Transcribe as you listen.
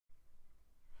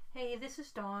Hey, this is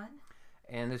Dawn.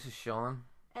 And this is Sean.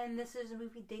 And this is a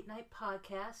movie date night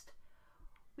podcast.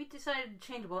 We decided to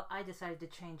change, well, I decided to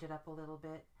change it up a little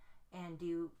bit and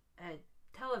do a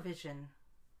television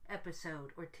episode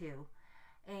or two.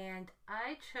 And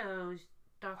I chose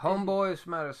Homeboys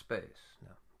from Outer Space.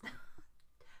 No.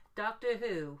 Doctor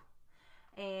Who.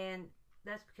 And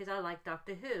that's because I like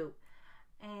Doctor Who.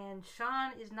 And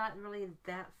Sean is not really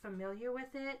that familiar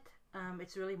with it.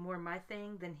 It's really more my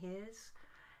thing than his.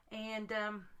 And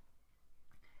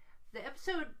the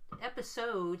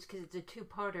episodes, because it's a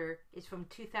two-parter, is from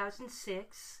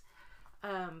 2006.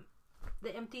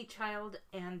 The Empty Child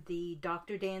and the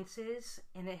Doctor Dances,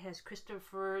 and it has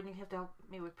Christopher, and you have to help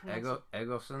me with pronunciation.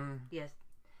 Eccleston. Yes,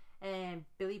 and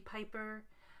Billy Piper.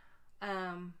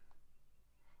 And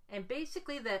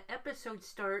basically, the episode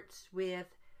starts with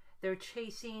they're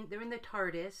in the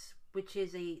TARDIS, which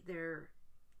is the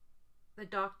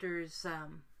Doctor's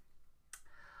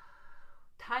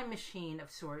time machine of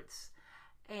sorts,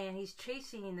 and he's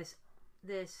chasing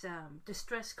this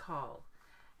distress call,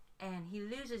 and he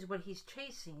loses what he's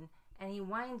chasing, and he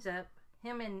winds up,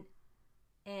 him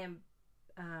and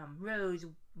Rose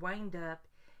wind up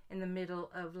in the middle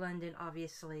of London,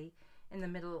 obviously in the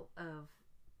middle of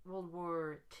World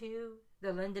War II,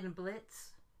 the London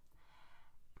Blitz.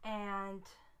 And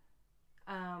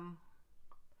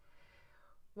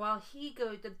while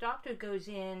the doctor goes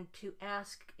in to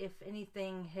ask if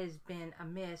anything has been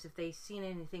amiss, if they've seen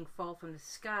anything fall from the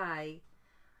sky.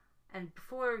 And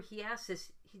before he asks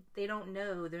this, they don't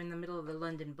know they're in the middle of the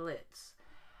London Blitz.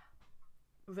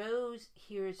 Rose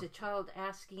hears a child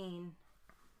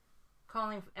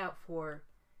calling out for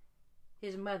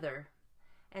his mother,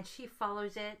 and she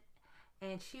follows it,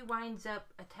 and she winds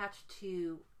up attached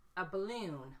to a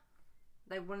balloon,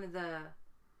 like one of the,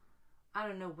 I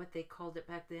don't know what they called it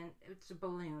back then. It's a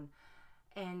balloon.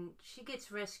 And she gets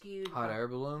rescued. Hot air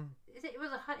balloon? It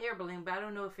was a hot air balloon, but I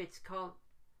don't know if it's called...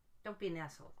 Don't be an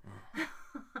asshole.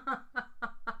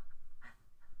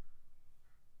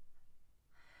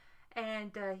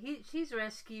 And she's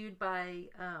rescued by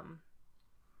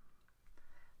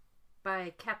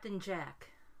Captain Jack,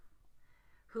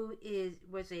 who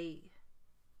was a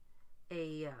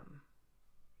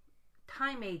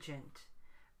time agent,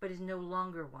 but is no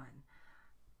longer one.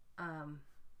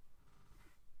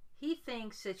 He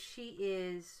thinks that she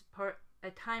is a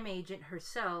time agent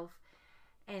herself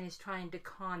and is trying to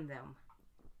con them.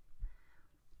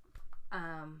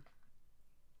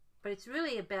 But it's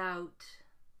really about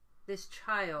this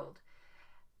child.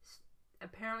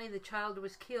 Apparently the child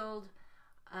was killed,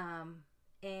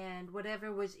 and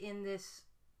whatever was in this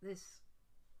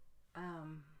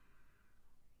I'm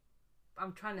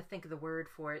trying to think of the word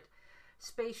for it,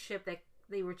 spaceship that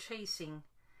they were chasing,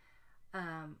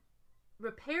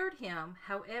 repaired him.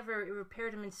 However, it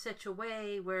repaired him in such a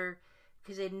way where,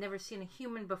 because they'd never seen a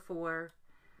human before,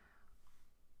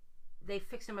 they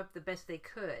fixed him up the best they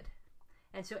could.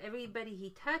 And so everybody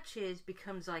he touches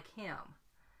becomes like him.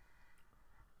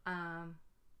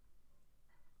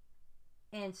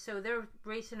 And so they're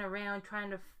racing around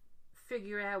trying to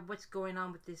figure out what's going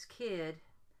on with this kid.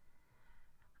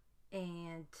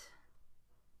 And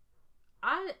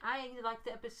I like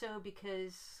the episode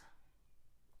because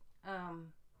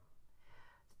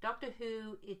Doctor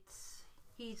Who,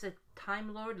 he's a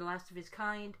Time Lord, the last of his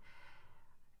kind.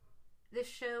 This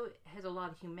show has a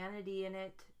lot of humanity in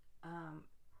it.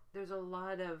 There's a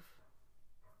lot of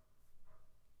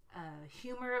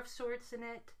humor of sorts in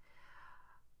it.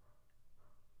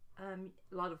 A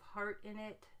lot of heart in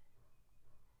it.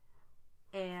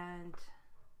 And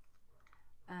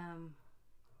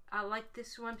I like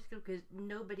this one because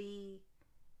nobody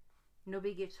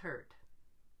gets hurt.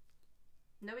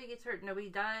 Nobody gets hurt. Nobody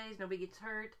dies. Nobody gets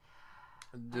hurt.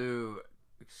 Do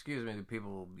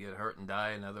people get hurt and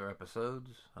die in other episodes?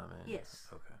 I mean, yes.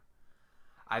 Okay.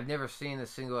 I've never seen a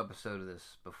single episode of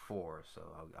this before, so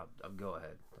I'll go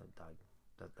ahead.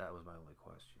 That was my only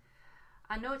question.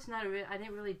 I know it's not I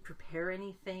didn't really prepare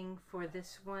anything for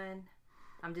this one.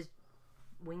 I'm just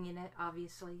winging it,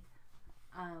 obviously.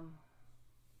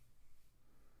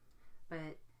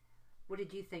 But what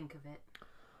did you think of it?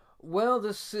 Well,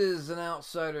 this is an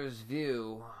outsider's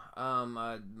view.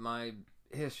 My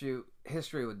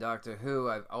history with Doctor Who,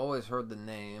 I've always heard the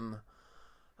name.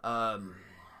 I've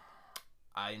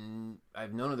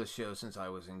known of the show since I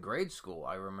was in grade school.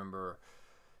 I remember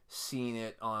seeing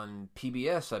it on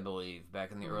PBS, I believe,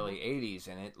 back in the early 80s,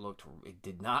 and it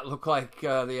did not look like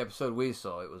the episode we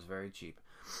saw. It was very cheap.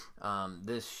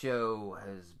 This show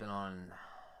has been on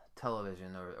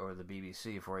television or the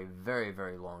BBC for a very,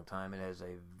 very long time. It has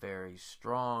a very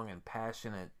strong and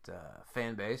passionate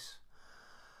fan base.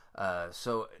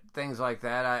 So things like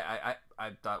that,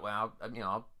 I thought, well,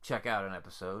 I'll check out an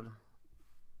episode.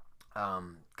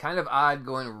 Kind of odd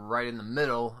going right in the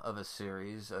middle of a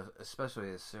series,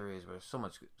 especially a series where so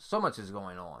much is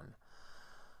going on.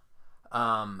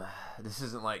 This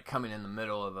isn't like coming in the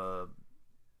middle of a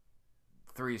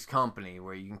Three's Company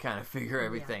where you can kind of figure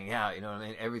everything out. You know what I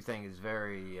mean? Everything is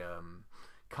very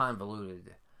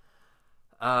convoluted.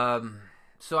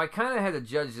 So I kind of had to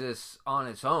judge this on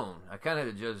its own. I kind of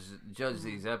had to judge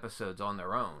these episodes on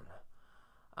their own.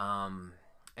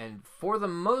 And for the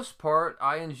most part,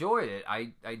 I enjoyed it.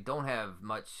 I don't have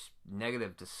much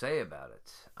negative to say about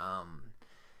it.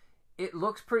 It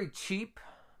looks pretty cheap,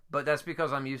 but that's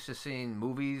because I'm used to seeing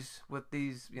movies with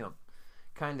these,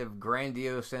 kind of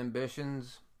grandiose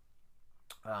ambitions.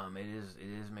 It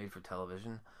is made for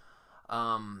television.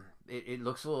 It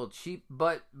looks a little cheap,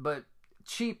 but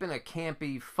cheap in a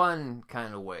campy, fun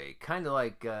kind of way. Kind of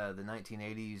like the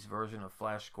 1980s version of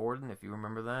Flash Gordon, if you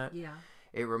remember that. Yeah.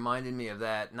 It reminded me of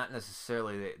that, not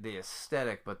necessarily the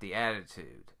aesthetic, but the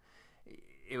attitude.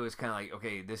 It was kind of like,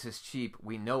 okay, this is cheap.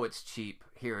 We know it's cheap.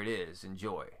 Here it is.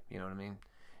 Enjoy. You know what I mean?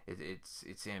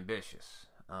 It's ambitious.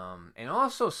 And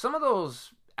also, some of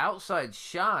those outside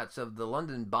shots of the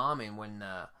London bombing when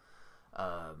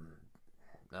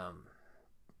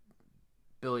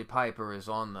Billy Piper is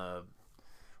on the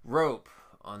rope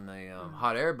on the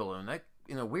hot air balloon, that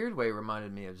in a weird way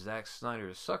reminded me of Zack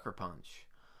Snyder's Sucker Punch.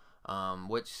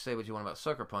 Which, say what you want about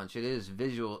Sucker Punch, it is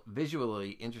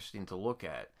visually interesting to look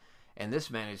at, and this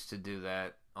managed to do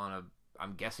that on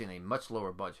I'm guessing a much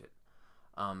lower budget.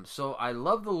 So I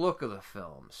love the look of the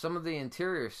film. Some of the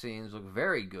interior scenes look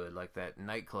very good, like that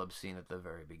nightclub scene at the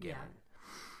very beginning.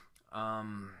 Yeah.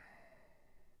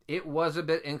 It was a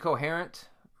bit incoherent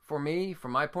for me,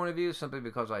 from my point of view, simply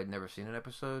because I had never seen an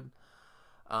episode.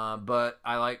 But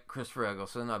I like Christopher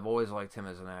Eccleston. I've always liked him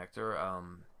as an actor.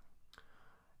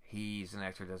 He's an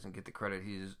actor who doesn't get the credit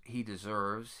he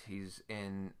deserves. He's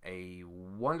in a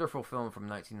wonderful film from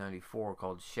 1994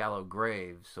 called Shallow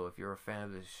Grave. So if you're a fan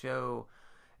of this show,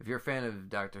 if you're a fan of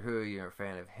Doctor Who, you're a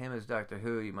fan of him as Doctor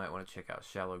Who, you might want to check out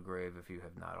Shallow Grave if you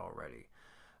have not already.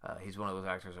 He's one of those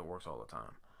actors that works all the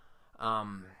time.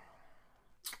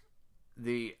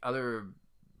 The other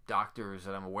doctors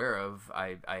that I'm aware of,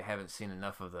 I haven't seen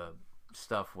enough of the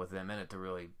stuff with them in it to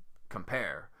really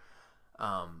compare.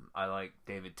 I like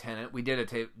David Tennant. We did a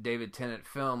David Tennant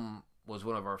film, was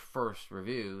one of our first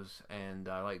reviews, and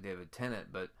I like David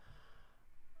Tennant, but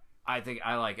I think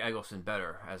I like Eccleston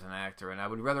better as an actor, and I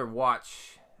would rather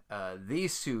watch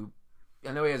these two.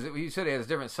 I know you said he has a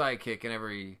different sidekick in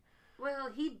every...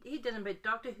 Well, he doesn't, but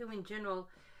Doctor Who in general,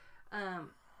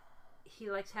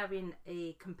 he likes having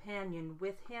a companion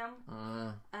with him.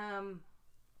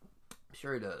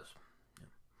 Sure he does. Yeah.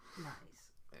 Nice.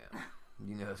 Yeah.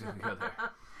 You know it's going to go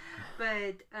there.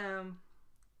 But,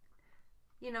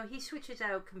 he switches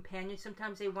out companions.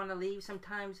 Sometimes they want to leave.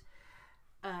 Sometimes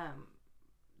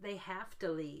they have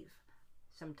to leave.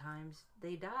 Sometimes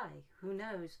they die. Who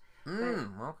knows?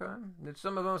 Okay.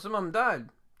 Some of them died.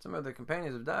 Some of the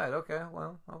companions have died. Okay,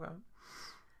 well, okay.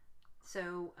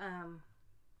 So,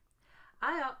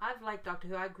 I've liked Doctor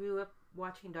Who. I grew up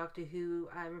watching Doctor Who.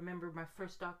 I remember my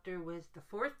first Doctor was the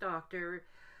Fourth Doctor.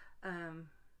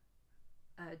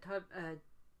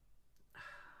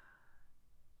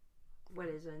 What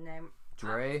is his name?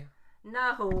 Dre?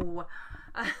 No.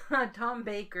 Tom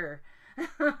Baker.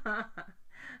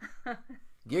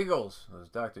 Giggles. It was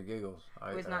Dr. Giggles.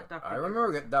 It was not Dr. I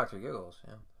remember Dr. Giggles,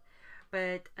 yeah.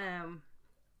 But, and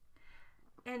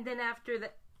then after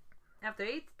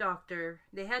Eighth Doctor,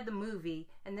 they had the movie,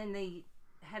 and then they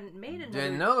hadn't made another...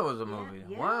 Didn't know there was a movie.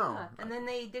 Yeah. Wow. And then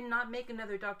they did not make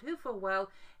another Doctor Who for a while,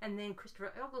 and then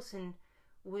Christopher Eccleston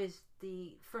was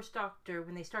the first Doctor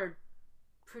when they started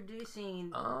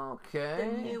producing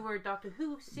the newer Doctor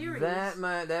Who series. That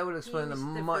would explain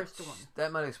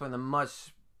that might explain the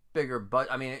much bigger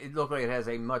budget. I mean, it looked like it has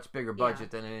a much bigger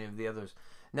budget than any of the others.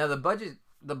 Now the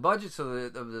budgets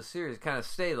of the series kind of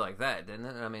stayed like that, didn't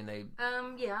it? I mean, they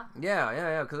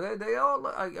yeah, because they all,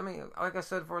 I mean, like I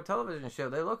said, for a television show,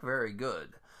 they look very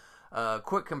good.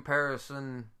 Quick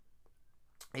comparison: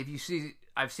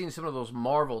 I've seen some of those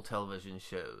Marvel television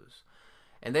shows,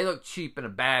 and they look cheap in a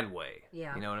bad way.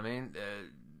 Yeah, you know what I mean.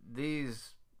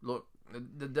 These look,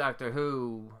 the Doctor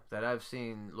Who that I've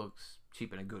seen looks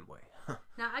cheap in a good way.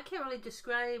 Now I can't really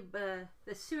describe the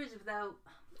series without.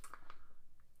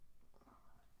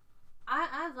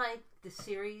 I like the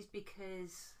series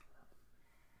because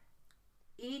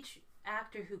each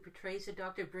actor who portrays the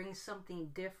Doctor brings something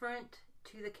different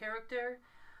to the character.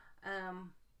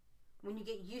 When you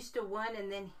get used to one and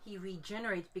then he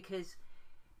regenerates, because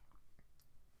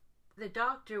the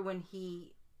doctor, when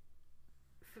he's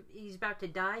about to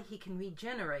die, he can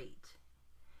regenerate.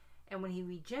 And when he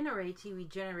regenerates,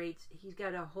 he's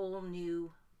got a whole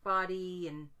new body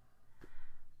and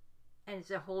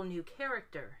it's a whole new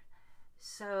character.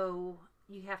 So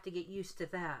you have to get used to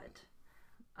that.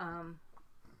 I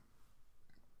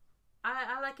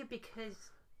like it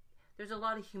because there's a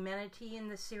lot of humanity in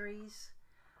the series.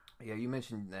 Yeah, you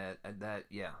mentioned that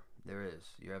yeah, there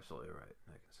is. You're absolutely right.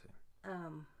 I can see.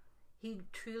 He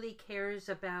truly cares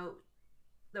about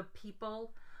the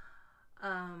people.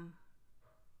 And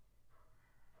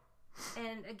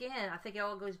again, I think it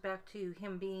all goes back to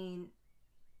him being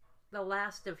the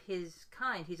last of his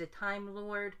kind. He's a Time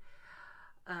Lord.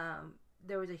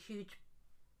 There was a huge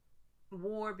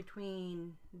war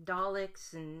between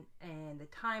Daleks and the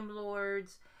Time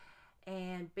Lords,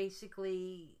 and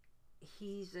basically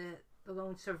he's the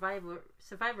lone survivor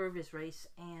of his race.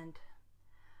 And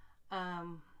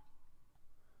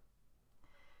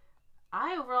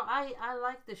I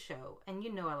like the show,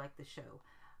 and I like the show,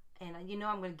 and I'm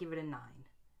going to give it a 9.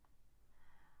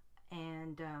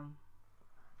 And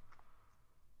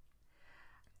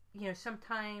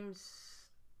sometimes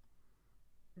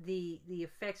the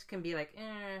effects can be like,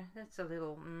 that's a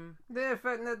little. The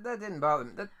effect that didn't bother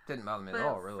me. That didn't bother me at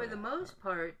all, really. For the most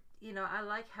part, I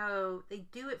like how they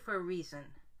do it for a reason.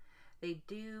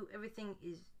 Everything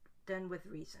is done with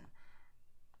reason,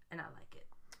 and I like it.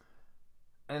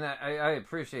 And I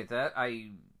appreciate that.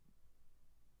 I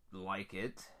like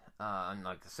it. And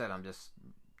like I said, I'm just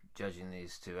judging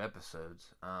these 2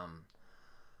 episodes.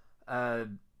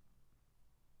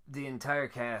 The entire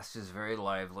cast is very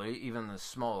lively, even the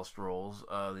smallest roles.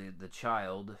 The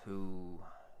child who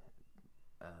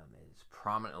is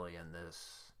prominently in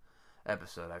this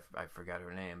episode, I forgot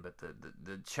her name, but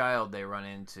the child they run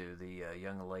into, the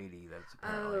young lady that's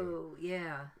apparently... Oh,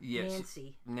 yeah.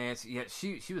 Nancy. Yeah,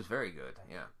 she was very good,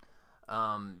 yeah.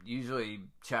 Usually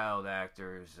child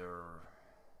actors are,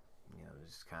 they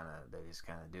just kind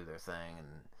of do their thing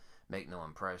and make no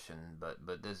impression, but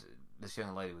this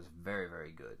young lady was very,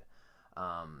 very good.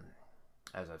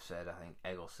 As I've said, I think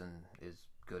Eggleston is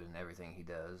good in everything he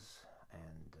does,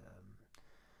 and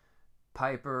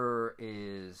Piper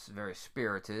is very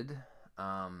spirited.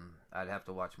 I'd have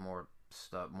to watch more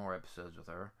episodes with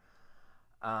her.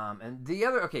 And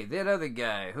that other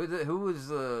guy, who was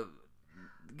the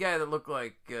guy that looked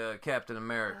like Captain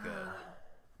America?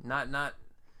 Not.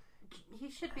 He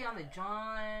should be on the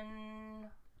John.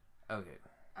 Okay.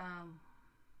 I'm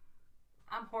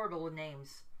horrible with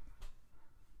names.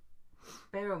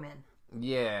 Barrowman.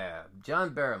 Yeah,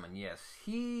 John Barrowman. Yes,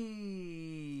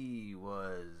 he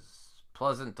was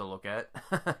pleasant to look at.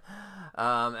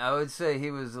 I would say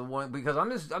he was the one, because I'm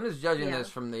just judging this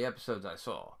from the episodes I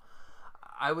saw.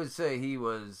 I would say he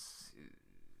was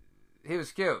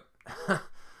cute,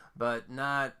 but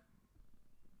not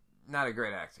a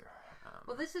great actor.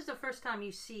 Well, this is the first time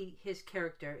you see his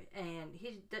character, and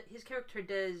his character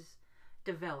does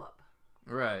develop.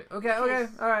 Right. Okay. All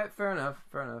right. Fair enough.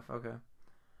 Okay.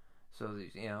 So,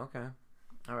 okay.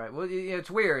 All right. Well, it's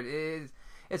weird.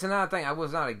 It's an odd thing. I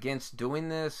was not against doing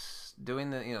the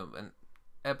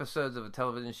episodes of a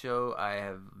television show I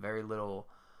have very little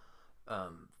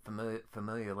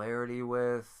familiarity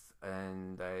with,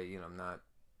 and I'm not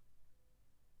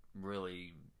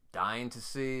really dying to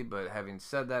see. But having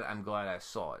said that, I'm glad I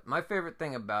saw it. My favorite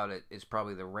thing about it is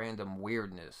probably the random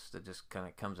weirdness that just kind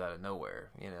of comes out of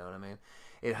nowhere. You know what I mean?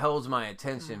 It holds my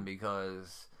attention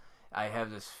because I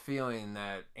have this feeling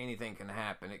that anything can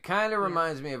happen. It kind of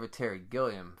reminds me of a Terry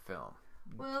Gilliam film.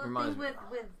 Well, the thing with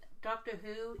Doctor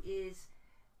Who is,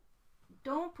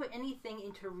 don't put anything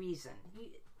into reason.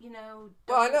 Well,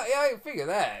 I know. Yeah, I figure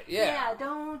that. Yeah.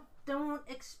 Yeah. Don't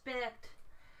expect.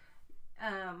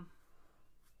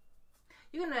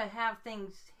 You're gonna have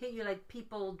things hit you like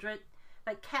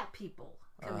like cat people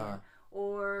come in,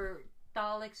 or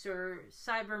Daleks or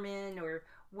Cybermen or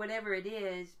whatever it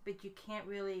is, but you can't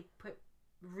really put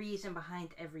reason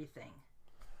behind everything.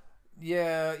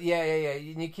 Yeah.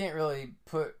 You can't really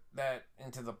put that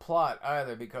into the plot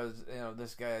either, because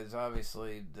this guy is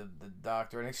obviously the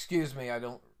doctor. And excuse me, I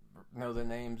don't know the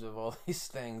names of all these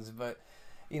things, but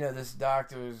this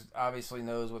doctor obviously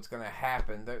knows what's going to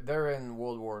happen. They're in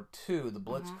World War II, the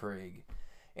Blitzkrieg,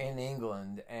 in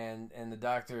England, and the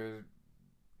doctor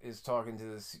is talking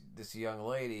to this young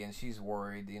lady, and she's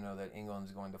worried, that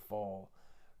England's going to fall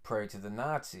prey to the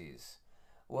Nazis.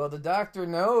 Well, the doctor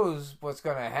knows what's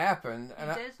going to happen.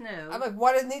 And he does know. I'm like,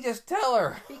 why didn't he just tell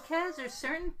her? Because there's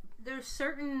certain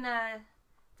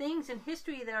things in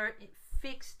history that are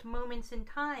fixed moments in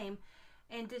time,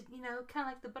 and kind of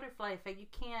like the butterfly effect. You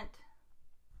can't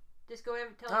Just go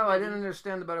over tell Oh, I everybody. didn't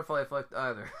understand the butterfly effect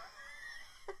either.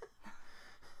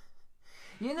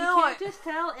 You can't just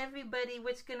tell everybody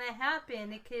what's going to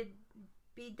happen. It could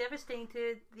be devastating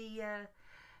to the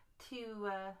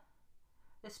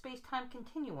space-time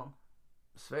continuum.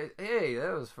 Hey,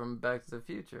 that was from Back to the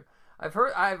Future. I've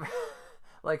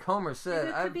like Homer said,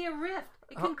 It could be a rift.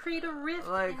 It can create a rift.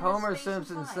 Like in Homer space and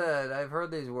Simpson time. said, I've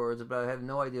heard these words, but I have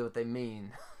no idea what they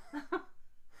mean.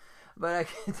 but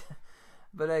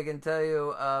I can tell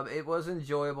you, it was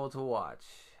enjoyable to watch.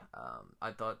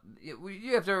 I thought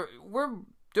we're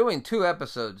doing 2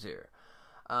 episodes here,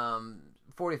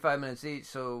 45 minutes each,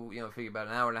 so figure about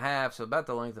an hour and a half, so about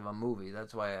the length of a movie.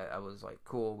 That's why I was like,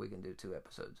 cool, we can do 2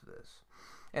 episodes of this,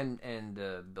 and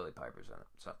Billy Piper's in it,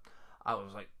 so I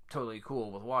was like totally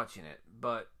cool with watching it.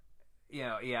 But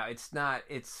it's not.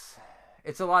 It's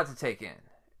a lot to take in,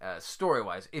 story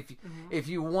wise. If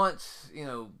you want,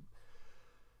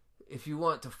 if you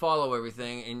want to follow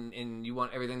everything and you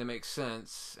want everything to make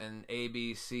sense and A,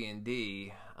 B, C, and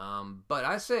D, but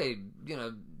I say,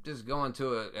 just going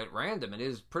to it at random, it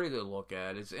is pretty to look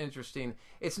at. It's interesting.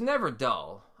 It's never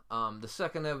dull. The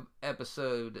second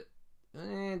episode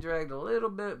dragged a little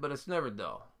bit, but it's never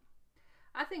dull.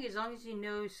 I think as long as you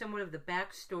know somewhat of the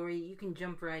backstory, you can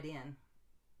jump right in.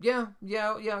 Yeah,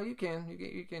 you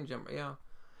can jump,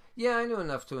 Yeah, I knew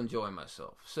enough to enjoy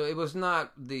myself. So it was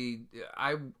not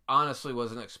I honestly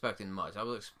wasn't expecting much. I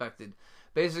was expected,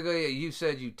 basically, you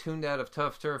said you tuned out of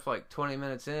Tough Turf like 20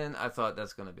 minutes in. I thought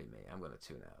that's going to be me. I'm going to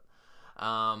tune out.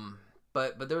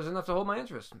 But there was enough to hold my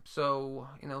interest. So,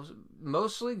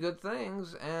 mostly good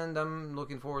things. And I'm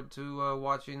looking forward to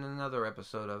watching another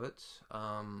episode of it.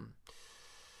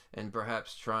 And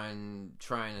perhaps trying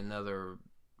another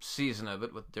season of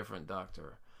it with different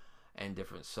doctor and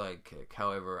different sidekick.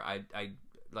 However, I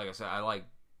like I said, I like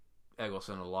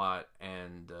Eggleston a lot,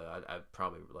 and I'd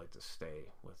probably like to stay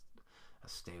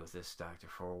with this doctor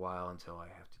for a while until I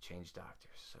have to change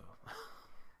doctors. So,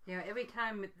 every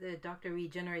time the doctor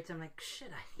regenerates, I'm like,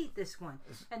 shit, I hate this one,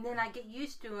 and then I get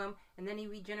used to him, and then he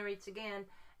regenerates again,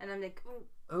 and I'm like, ooh.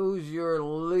 Who's your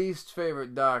least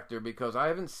favorite doctor? Because I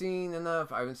haven't seen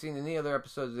enough. I haven't seen any other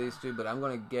episodes of these 2, but I'm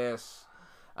gonna guess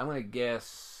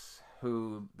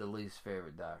who the least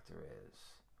favorite doctor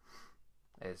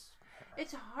is.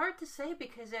 It's hard to say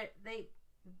because they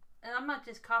and I'm not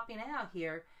just copying out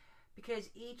here, because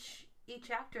each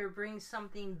actor brings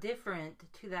something different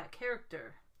to that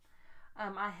character.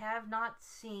 I have not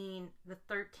seen the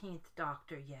 13th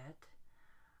Doctor yet.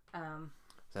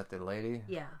 Is that the lady?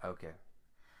 Yeah. Okay.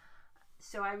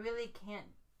 So I really can't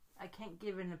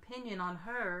give an opinion on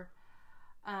her.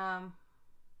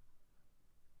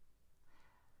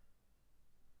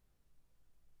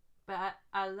 But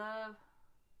I love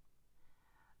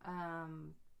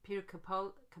Peter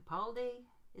Capaldi.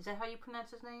 Is that how you pronounce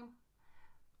his name?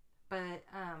 But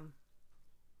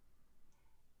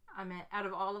I mean, out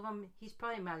of all of them, he's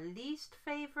probably my least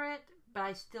favorite, but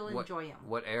I still enjoy him.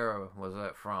 What era was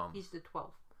that from? He's the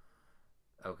 12th.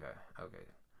 Okay.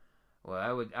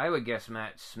 Well, I would guess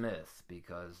Matt Smith,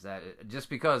 because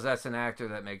that's an actor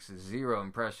that makes zero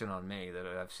impression on me that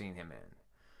I've seen him in.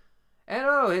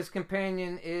 And his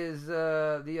companion is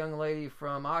the young lady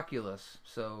from Oculus,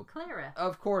 so Clara.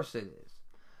 Of course it is.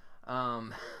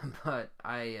 But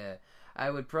I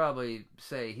would probably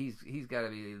say he's got to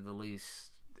be the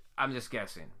least. I'm just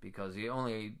guessing because he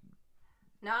only.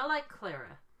 No, I like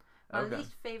Clara. My Okay.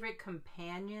 least favorite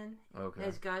companion Okay.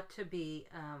 has got to be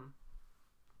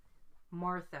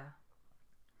Martha.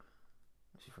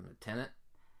 Is she from the Tennant?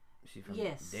 Is she from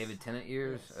Yes. David Tennant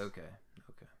years? Yes. Okay.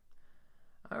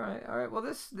 All right. Well,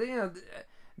 this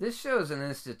show's an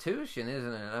institution,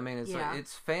 isn't it? I mean, it's like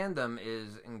its fandom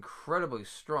is incredibly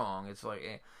strong. It's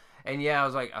like, and I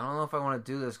was like, I don't know if I want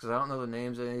to do this because I don't know the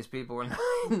names of any of these people or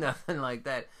nothing like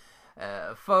that.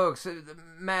 Folks, the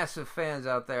massive fans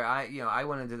out there. I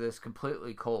went into this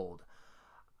completely cold.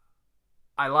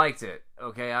 I liked it.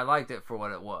 Okay, I liked it for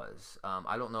what it was.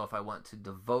 I don't know if I want to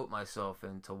devote myself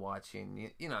into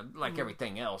watching. Like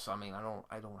everything else. I mean, I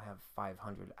don't have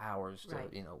 500 hours to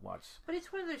watch. But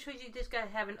it's one of those shows you just gotta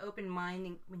have an open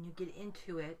mind when you get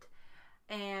into it,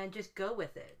 and just go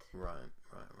with it. Right.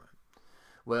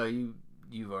 Well,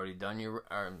 you've already done your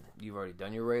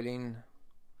rating.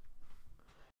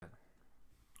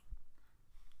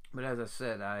 But as I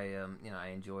said, I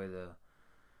enjoyed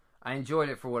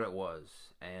it for what it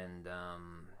was, and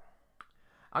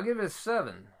I'll give it a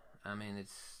 7. I mean,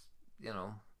 it's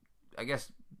I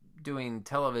guess doing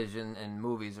television and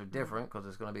movies are different because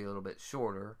it's going to be a little bit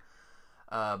shorter.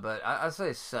 But I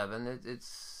say 7.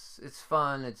 It's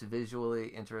fun. It's visually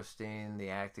interesting.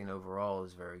 The acting overall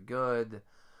is very good.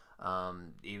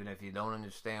 Even if you don't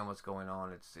understand what's going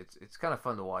on, it's kind of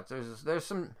fun to watch. There's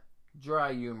some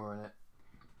dry humor in it.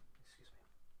 Excuse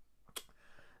me.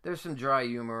 There's some dry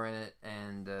humor in it,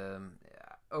 and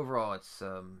overall, it's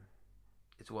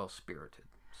well spirited.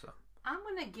 So I'm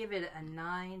gonna give it a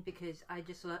 9 because I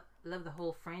just love the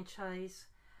whole franchise,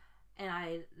 and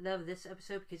I love this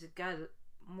episode because it's got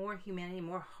more humanity,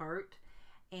 more heart,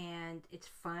 and it's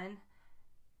fun.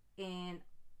 And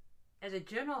as a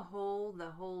general whole,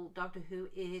 the whole Doctor Who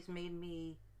has made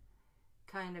me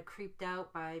kind of creeped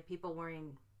out by people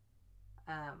wearing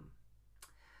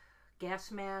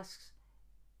gas masks.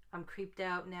 I'm creeped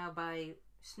out now by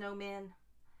snowmen.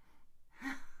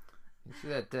 You see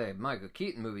that Michael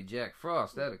Keaton movie, Jack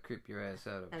Frost, that'll creep your ass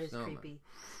out of That is snowman. creepy.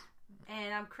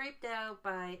 And I'm creeped out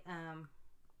by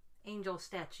angel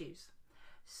statues.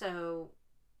 So,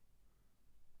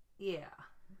 yeah.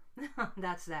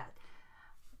 That's that.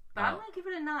 But I'm gonna give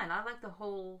it a 9. I like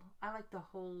the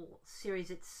whole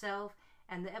series itself,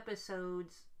 and the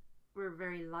episodes were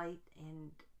very light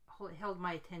and held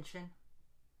my attention.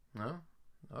 No,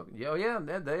 yeah,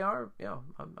 they are. Yeah,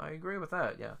 I agree with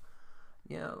that. Yeah,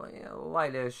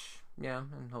 lightish. Yeah,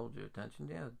 and hold your attention.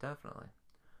 Yeah, definitely.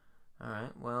 All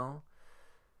right. Well,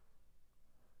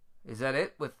 is that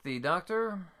it with the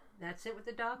Doctor? That's it with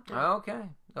the Doctor.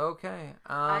 Okay.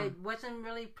 I wasn't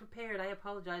really prepared. I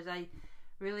apologize. I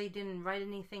really didn't write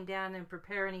anything down and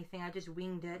prepare anything. I just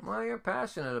winged it. Well, you're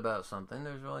passionate about something.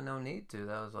 There's really no need to.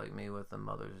 That was like me with the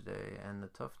Mother's Day and the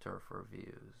Tough Turf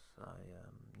reviews. I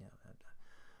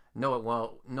know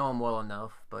them well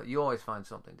enough, but you always find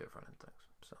something different in things.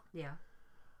 So yeah.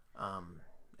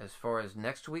 As far as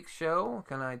next week's show,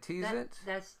 can I tease it?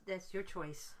 That's your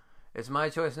choice. It's my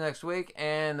choice next week,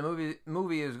 and the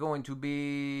movie is going to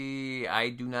be, I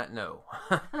do not know.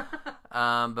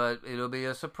 But it'll be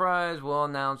a surprise. We'll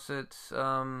announce it.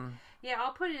 Yeah,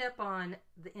 I'll put it up on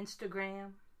the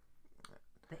Instagram.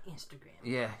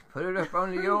 Yeah, put it up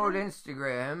on the old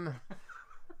Instagram,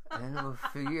 and we'll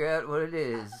figure out what it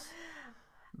is.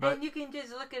 But and you can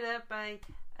just look it up by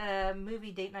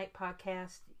Movie Date Night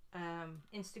Podcast,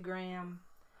 Instagram,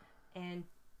 and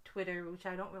Twitter, which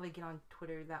I don't really get on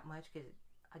Twitter that much because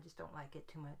I just don't like it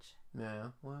too much.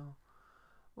 Yeah,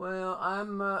 well,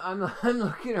 I'm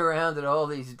looking around at all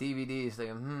these DVDs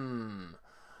thinking,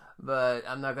 but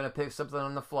I'm not gonna pick something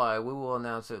on the fly. We will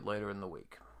announce it later in the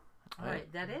week. All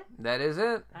right, that it? That is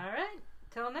it. All right.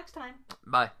 Till next time.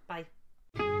 Bye. Bye.